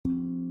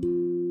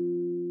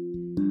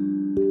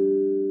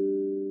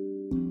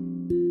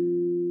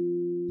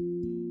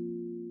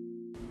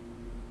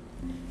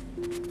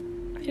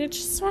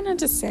just wanted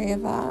to say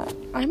that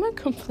I'm a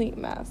complete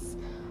mess.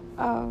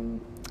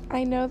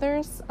 I know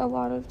there's a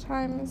lot of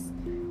times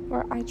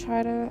where I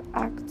try to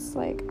act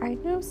like I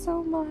know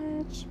so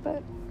much, but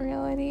in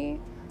reality,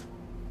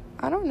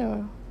 I don't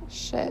know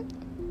shit.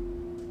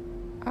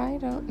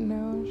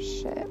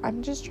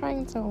 I'm just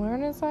trying to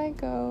learn as I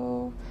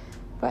go,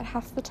 but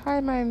half the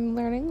time I'm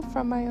learning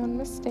from my own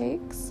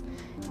mistakes,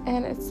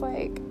 and it's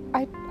like,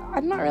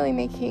 I'm not really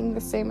making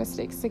the same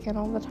mistakes again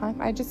all the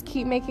time. I just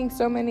keep making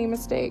so many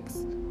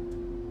mistakes.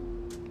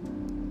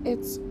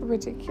 It's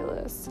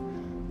ridiculous,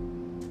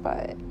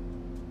 but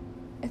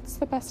it's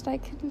the best I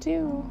can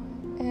do,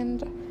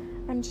 and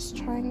I'm just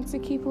trying to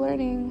keep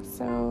learning.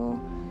 So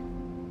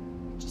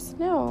just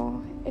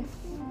know,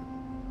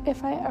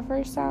 if I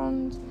ever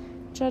sound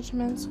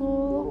judgmental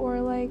or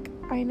like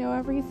I know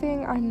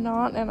everything, I'm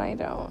not, and I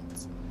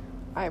don't.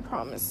 I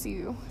promise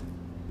you.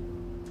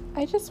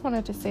 I just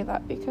wanted to say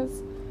that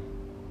because,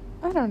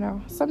 I don't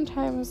know,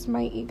 sometimes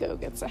my ego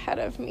gets ahead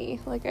of me,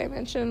 like I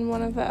mentioned in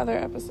one of the other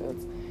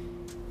episodes.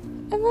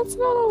 And that's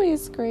not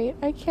always great.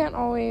 I don't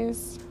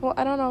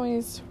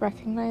always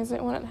recognize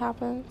it when it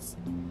happens.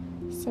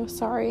 So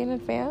sorry in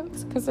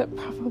advance, because it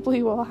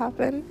probably will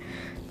happen.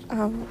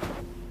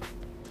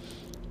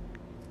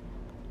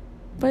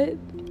 But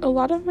a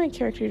lot of my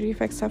character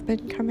defects have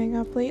been coming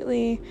up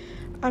lately.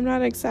 I'm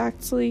not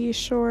exactly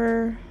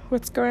sure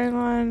what's going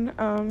on.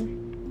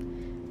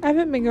 I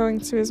haven't been going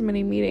to as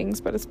many meetings,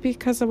 but it's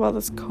because of all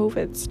this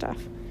COVID stuff.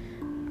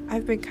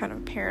 I've been kind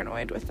of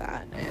paranoid with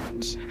that,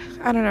 and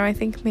I don't know, I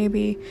think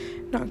maybe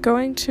not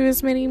going to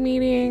as many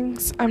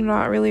meetings. I'm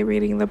not really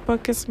reading the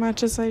book as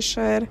much as I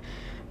should.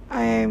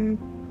 I'm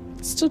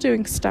still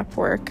doing step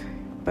work,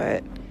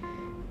 but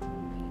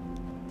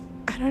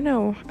I don't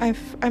know.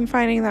 I'm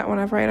finding that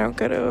whenever I don't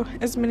go to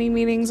as many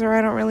meetings or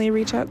I don't really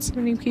reach out to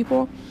many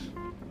people,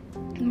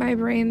 my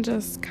brain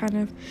just kind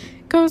of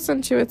goes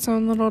into its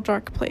own little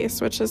dark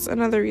place, which is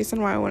another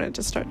reason why I wanted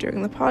to start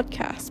doing the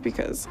podcast,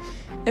 because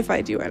if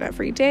I do it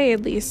every day, at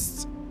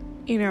least,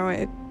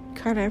 it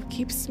kind of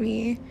keeps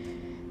me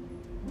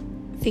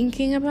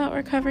thinking about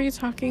recovery,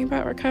 talking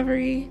about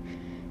recovery,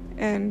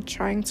 and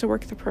trying to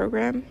work the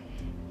program.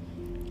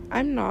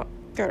 I'm not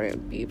going to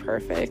be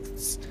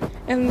perfect,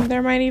 and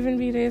there might even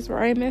be days where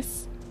I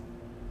miss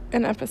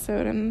an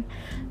episode, and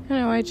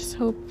I just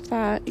hope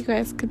that you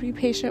guys could be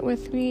patient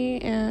with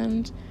me,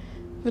 and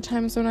the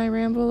times when I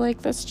ramble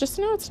like this, just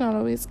know it's not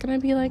always going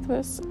to be like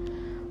this.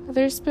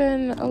 There's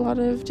been a lot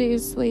of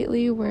days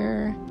lately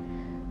where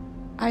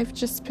I've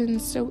just been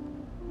so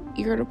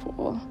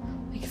irritable.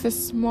 Like, the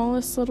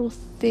smallest little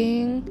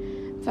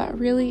thing that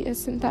really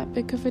isn't that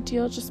big of a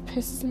deal just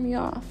pisses me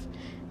off.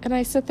 And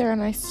I sit there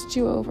and I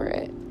stew over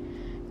it.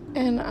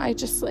 And I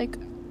just,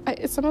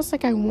 it's almost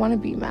like I want to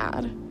be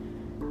mad.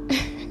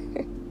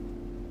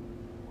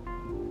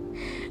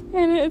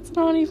 And it's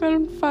not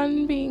even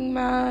fun being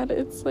mad.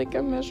 It's like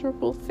a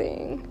miserable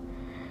thing.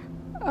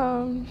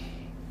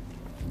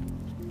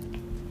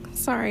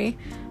 Sorry.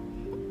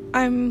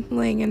 I'm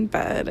laying in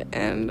bed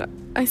and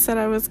I said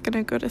I was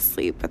gonna go to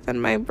sleep, but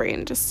then my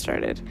brain just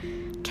started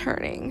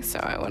turning, so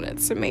I wanted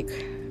to make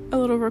a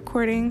little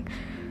recording.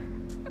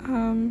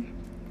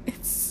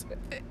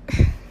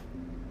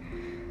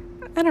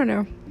 I don't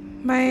know.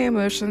 My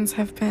emotions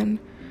have been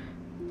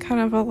kind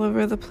of all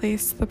over the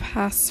place the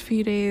past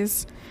few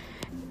days,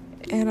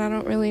 and I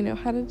don't really know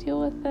how to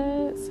deal with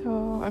it,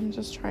 so I'm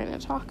just trying to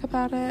talk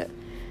about it.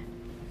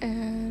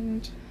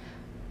 And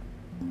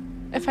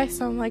if I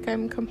sound like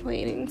I'm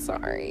complaining,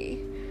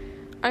 sorry.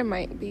 I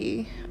might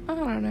be. I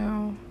don't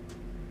know.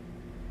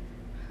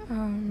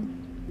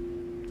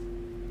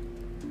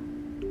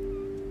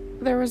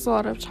 There was a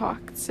lot of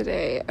talk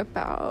today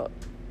about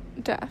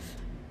death.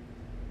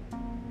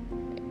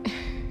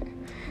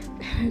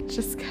 It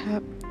just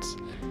kept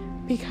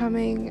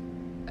becoming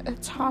a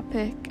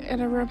topic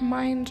and a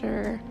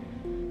reminder,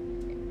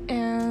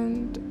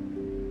 and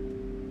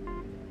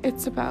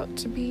it's about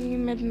to be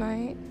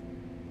midnight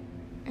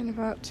in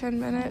about 10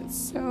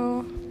 minutes,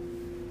 so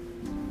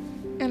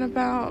in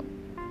about,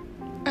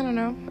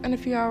 in a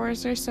few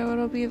hours or so,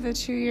 it'll be the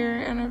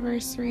 2-year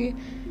anniversary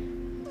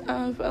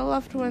of a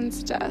loved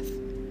one's death,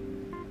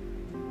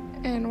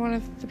 and one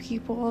of the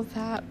people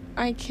that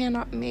I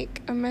cannot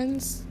make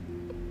amends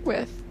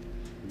with.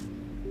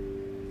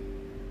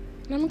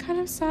 And I'm kind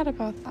of sad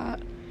about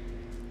that.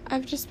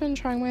 I've just been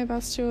trying my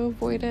best to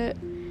avoid it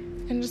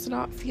and just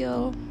not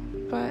feel,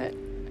 but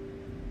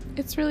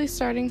it's really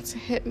starting to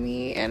hit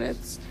me, and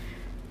it's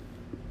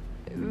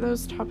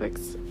those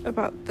topics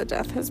about the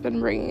death has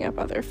been bringing up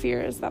other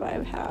fears that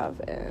I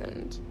have,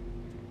 and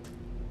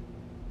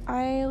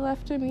I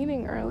left a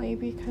meeting early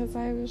because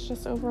I was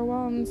just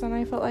overwhelmed and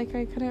I felt like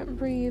I couldn't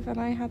breathe, and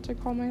I had to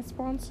call my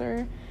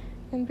sponsor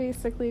and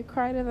basically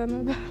cry to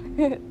them about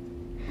it.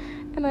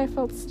 And I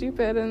felt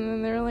stupid, and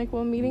then they were like,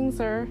 well,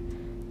 meetings are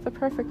the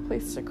perfect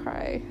place to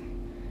cry.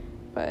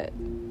 But,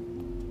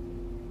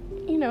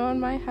 in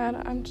my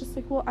head, I'm just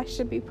like, well, I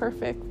should be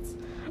perfect.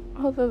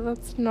 Although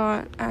that's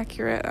not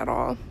accurate at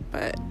all.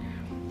 But,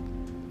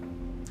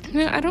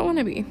 I don't want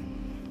to be.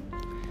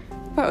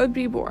 that would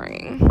be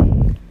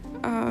boring.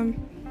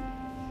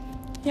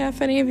 Yeah,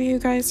 if any of you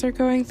guys are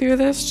going through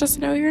this, just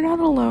know you're not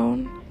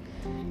alone.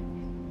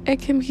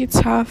 It can be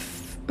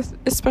tough,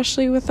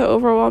 especially with the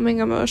overwhelming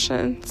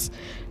emotions,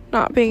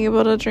 not being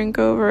able to drink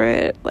over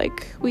it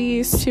like we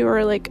used to,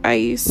 or like I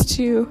used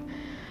to.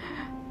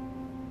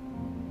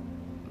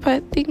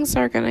 But things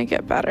are gonna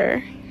get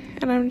better,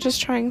 and I'm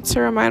just trying to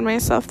remind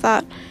myself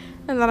that,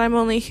 and that I'm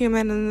only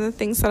human, and the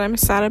things that I'm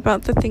sad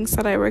about, the things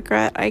that I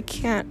regret, I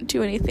can't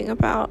do anything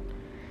about.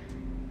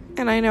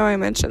 And I know I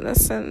mentioned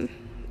this in,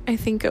 I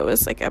think it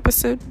was like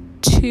episode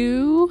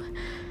 2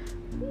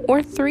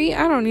 or 3,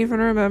 I don't even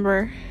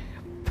remember,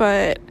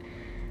 but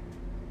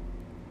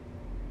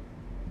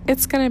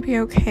it's gonna be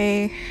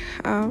okay.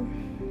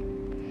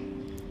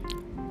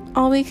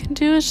 All we can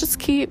do is just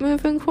keep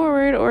moving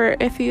forward, or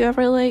if you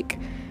ever like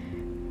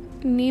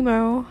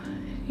Nemo,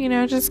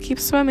 just keep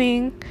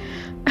swimming.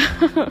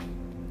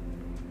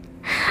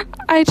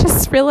 I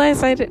just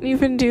realized I didn't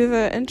even do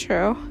the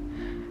intro.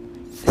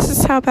 This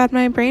is how bad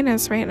my brain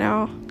is right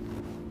now.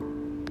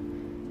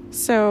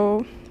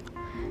 So,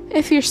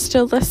 if you're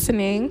still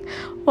listening,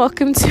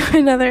 welcome to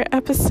another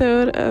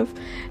episode of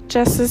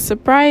Jess's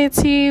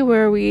Sobriety,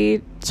 where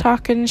we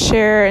talk and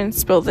share and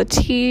spill the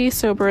tea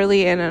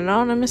soberly and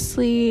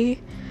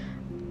anonymously.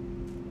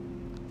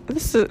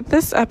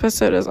 This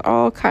episode is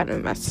all kind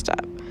of messed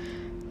up.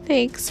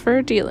 Thanks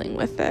for dealing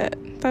with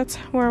it. That's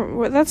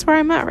where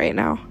I'm at right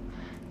now.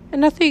 And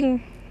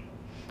nothing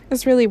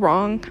is really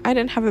wrong. I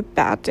didn't have a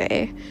bad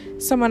day.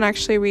 Someone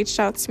actually reached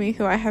out to me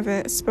who I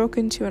haven't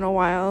spoken to in a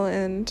while,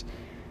 and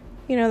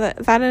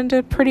that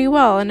ended pretty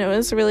well, and it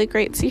was really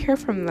great to hear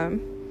from them.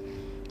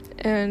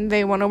 And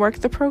they want to work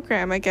the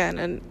program again,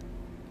 and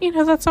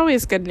that's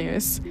always good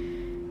news.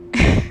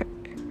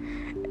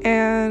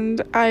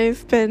 And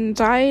I've been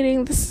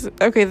dieting. This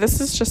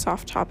is just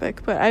off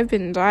topic, but I've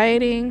been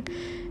dieting,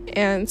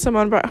 and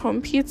someone brought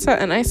home pizza,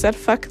 and I said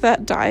fuck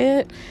that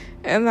diet,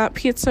 and that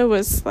pizza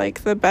was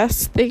like the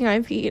best thing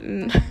I've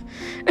eaten.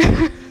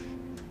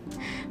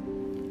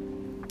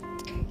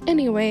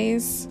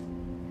 Anyways,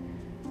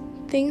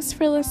 thanks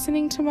for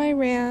listening to my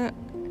rant.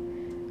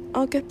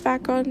 I'll get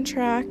back on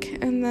track,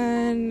 and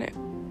then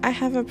I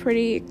have a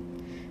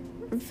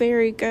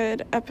very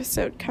good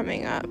episode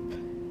coming up.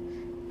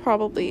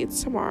 Probably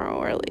tomorrow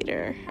or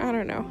later. I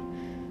don't know.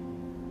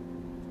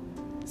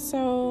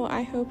 So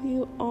I hope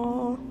you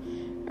all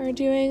are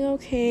doing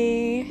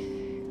okay,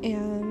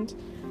 and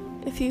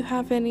if you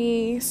have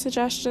any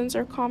suggestions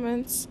or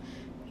comments,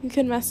 you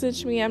can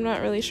message me. I'm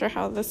not really sure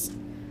how this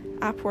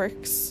app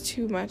works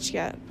too much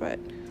yet, but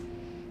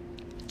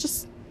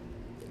just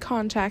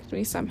contact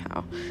me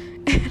somehow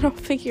and I'll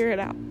figure it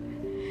out.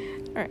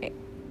 Alright,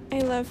 I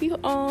love you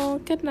all.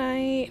 Good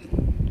night,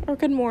 or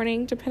good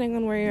morning, depending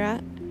on where you're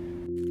at.